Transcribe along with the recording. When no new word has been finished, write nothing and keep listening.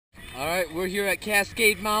Alright, we're here at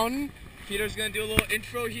Cascade Mountain. Peter's going to do a little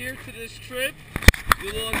intro here to this trip. Do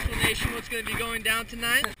a little explanation what's going to be going down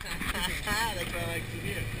tonight. That's what I like to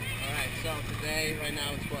hear. Alright, so today, right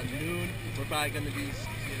now it's what, noon? We're probably going to be,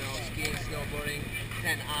 skiing, snowboarding,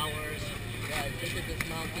 10 hours. Guys, look at this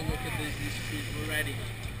mountain, look at these trees, we're ready.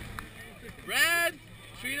 Brad,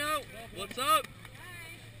 Trina, what's up?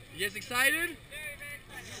 You guys excited?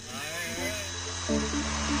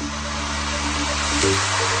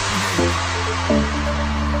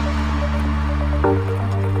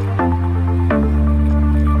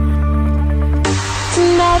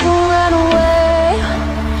 Tonight we'll run away,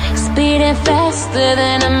 speeding faster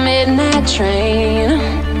than a midnight train.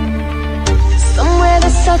 Somewhere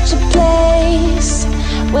there's such a place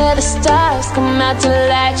where the stars come out to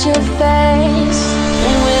light your face.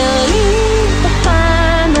 And we'll leave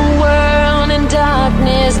behind the world in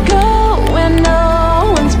darkness, go where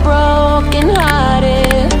no one's broken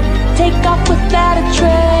hearted. Take off without a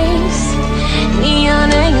trace,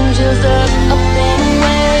 neon angels look up and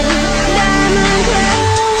away. Diamond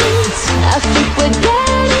clouds, I think we're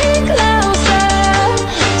getting closer.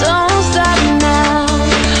 Don't stop now,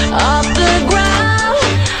 off the ground,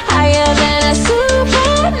 higher than a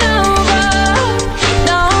supernova.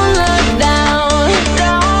 Don't look down,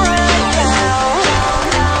 don't look down,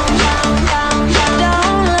 don't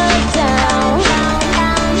look down,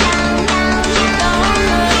 don't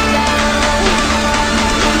look down.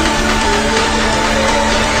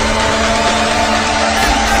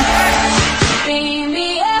 Beam me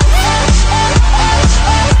up, beam me up,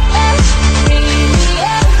 beam me up, beam me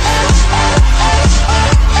up.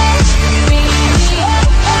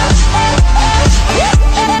 Diamond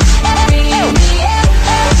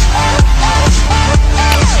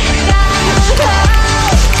clouds, I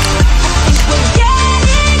think we're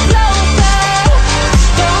getting closer.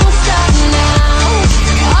 Don't stop now,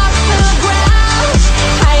 off the ground,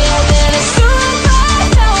 higher than a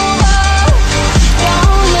supernova.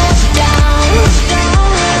 Don't look down,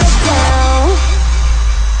 don't look down.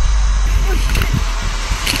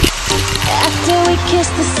 After we kiss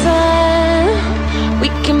the sun, we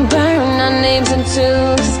can burn our names into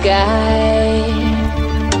the sky.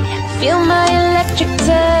 Feel my electric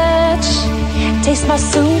touch, taste my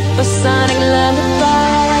supersonic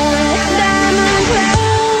lullaby. Diamond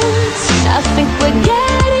clouds, I think we're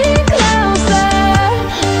getting closer.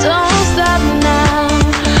 Don't stop now,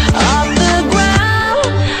 off the ground,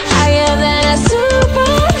 higher than a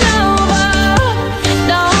supernova.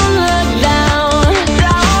 Don't look down,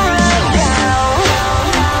 don't look down,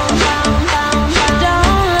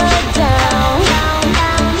 don't look down,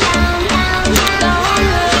 don't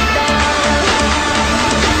look down.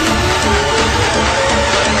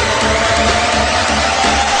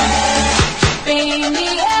 Beam me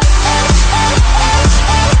up,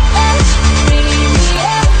 beam me up, beam me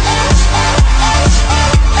up,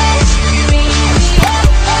 beam me up.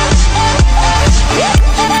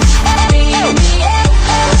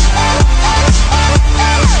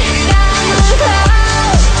 Diamond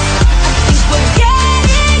clouds, I think we're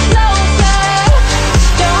getting closer.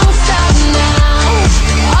 Don't stop now,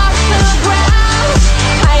 off the ground,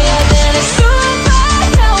 higher than a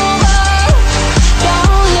supernova.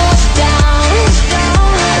 Don't look down,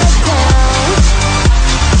 don't look down.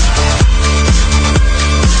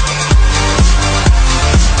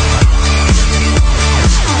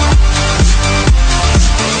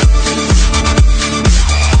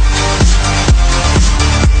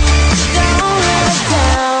 Don't look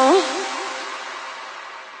down.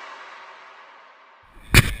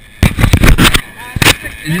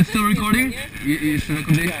 Is it still recording? You still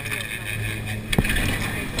recording?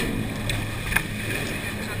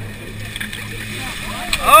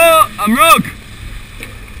 Oh, I'm Rook!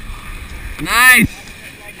 Nice!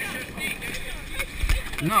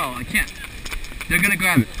 No, I can't. They're gonna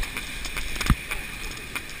grab it.